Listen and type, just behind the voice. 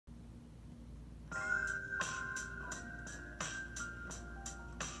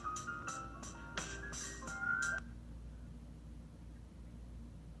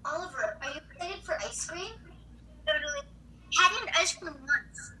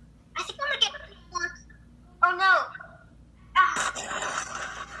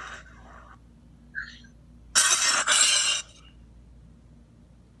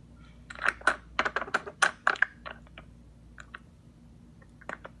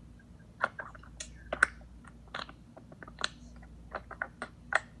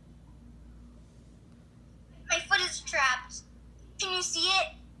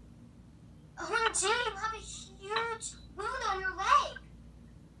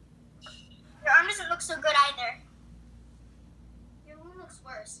so good either. Your wound looks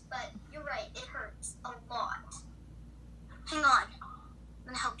worse, but you're right, it hurts a lot. Hang on, I'm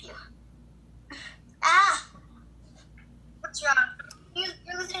gonna help you. Ah! What's wrong?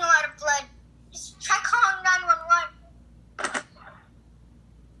 You're losing a lot of blood. Just try calling 911.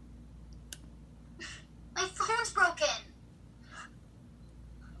 My phone's broken.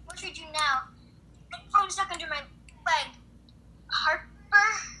 What should I do now? My phone's stuck under my leg. Harper?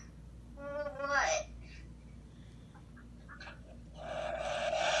 What?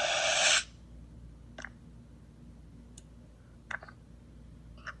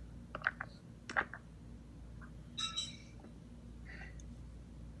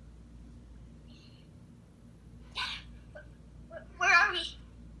 Where are we?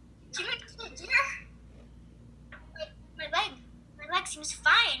 Did we just get dinner? My leg seems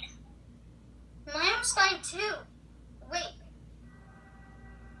fine. My arm's fine too. Wait.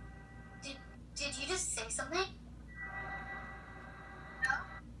 Did you just say something? No.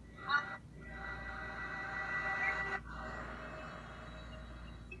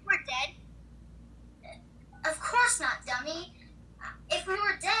 Think we're dead? Of course not, dummy. If we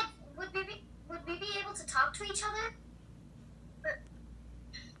were dead, would we be able to talk to each other? But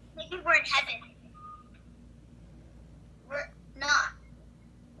maybe we're in heaven. We're not.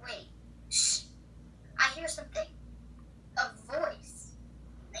 Wait. Shh. I hear something. A voice.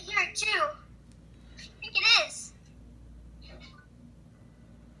 I hear it too. I think it is.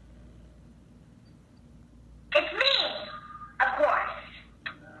 It's me, of course.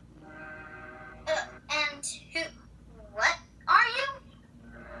 And who? What are you?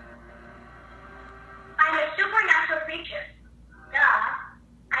 I'm a supernatural creature. Duh.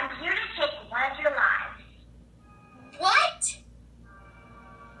 I'm here to take one of your lives. What?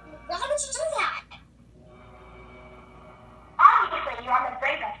 Why would you do that? Obviously, you're on the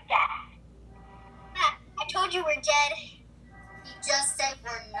brink of death. I told you we're dead. You just said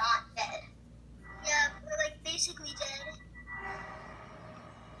we're not dead. Yeah, we're like basically dead.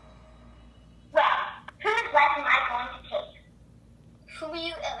 Well, whose life am I going to take? Who are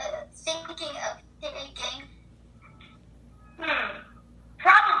you thinking of taking?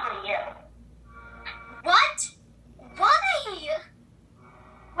 Probably you. What? Why?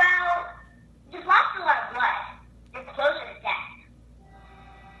 Well, you've lost a lot of blood. You're closer to death.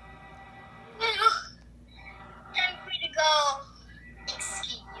 Time for me to go.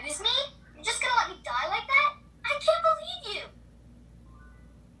 Excuse me? You're just gonna let me die like that? I can't believe you.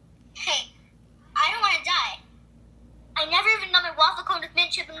 Hey, I don't want to die. I never even know my waffle cone with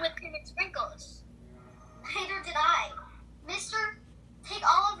mint chip and whipped cream and sprinkles. Neither did I. Mister, take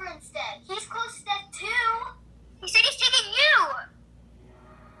Oliver instead. He's close to death too. He said he's taking you.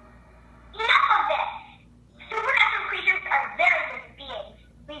 Enough of this! Supernatural creatures are very good beings.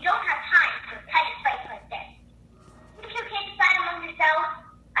 We don't have time for petty fights like this. If you can't decide among yourselves,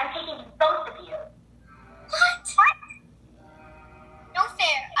 I'm taking both of you. What? No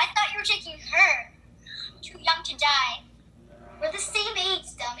fair. I thought you were taking her. I'm too young to die. We're the same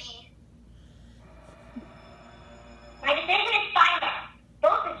age, dummy. My decision is final.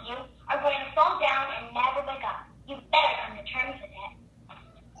 Both of you are going to fall down and never wake up. You better come to terms with it.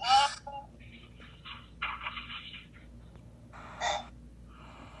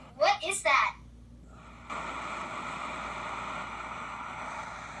 What is that?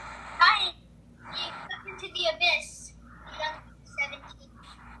 Hi. You fell into the abyss. Young 17.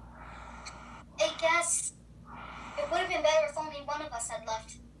 I guess it would have been better if only one of us had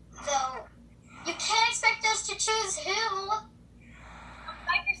left. Though, you can't expect us to choose who. I'm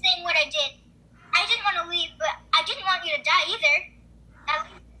sorry for saying what I did. I didn't want to leave, but I didn't want you to die either. At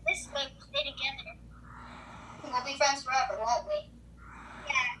least this way we'll stay together. We'll be friends forever, won't we?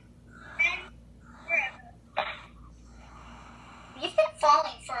 Yeah. Friends forever. You've been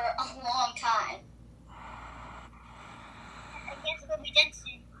falling for a long time. I guess we'll be dead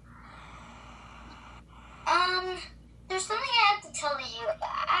soon. There's something I have to tell you.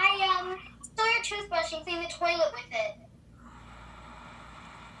 I stole your toothbrush and cleaned the toilet with it.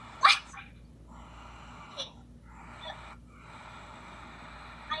 What? Okay.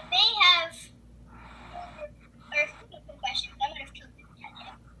 I may have or confessions. I'm gonna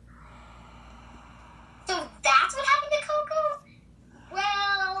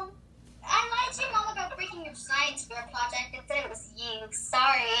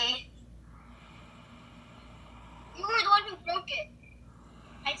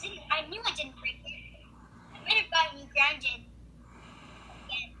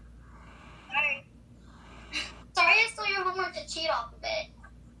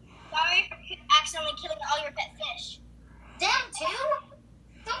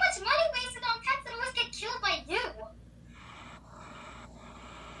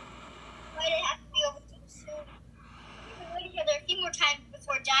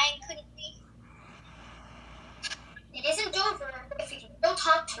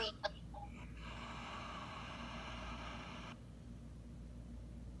between us.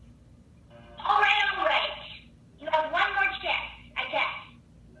 All right. You have one more chance, I guess.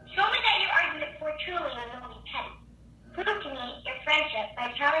 Show me that your arguments were truly and only petty. Prove to me your friendship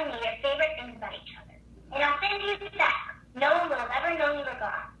by telling me your favorite things about each other. And I'll send you back. No one will have ever known you were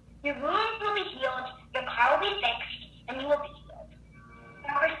gone. Your wounds will be healed, your car will be fixed, and you will be healed.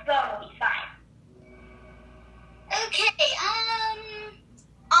 Your first bone will be fine. Okay,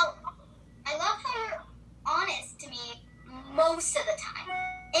 I love how you're honest to me most of the time.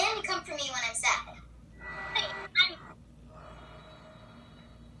 And you come for me when I'm sad.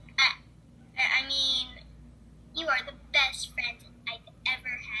 I mean, you are the best friend I've ever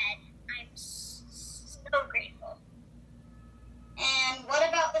had. I'm so grateful. And what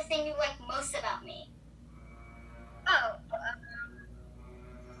about the thing you like most about me? Oh,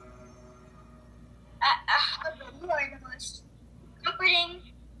 you are the most comforting,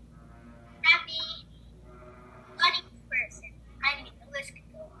 happy, funny person. I mean, the list could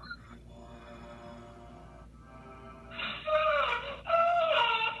go on.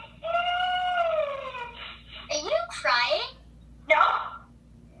 Are you crying? No?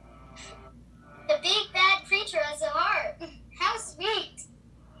 The big bad creature has a heart. How sweet.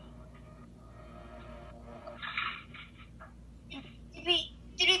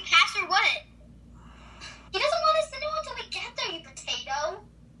 Did we pass or what? He doesn't want us to know until we get there, you potato.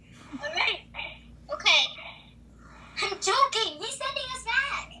 All right. Okay. I'm joking. He's sending us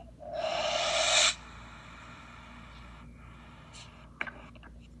back.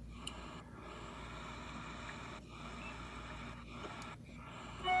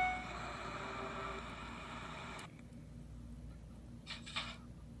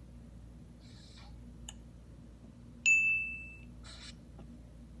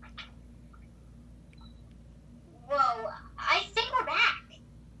 Whoa, I think we're back.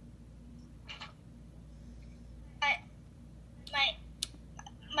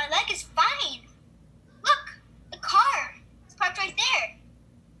 My leg is fine. Look, the car. It's parked right there.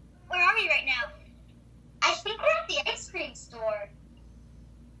 Where are we right now? I think we're at the ice cream store.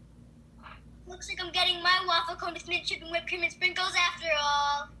 Looks like I'm getting my waffle cone with mint chip and whipped cream and sprinkles after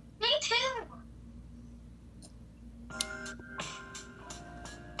all. Me too.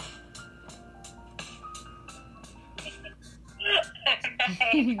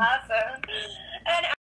 Awesome.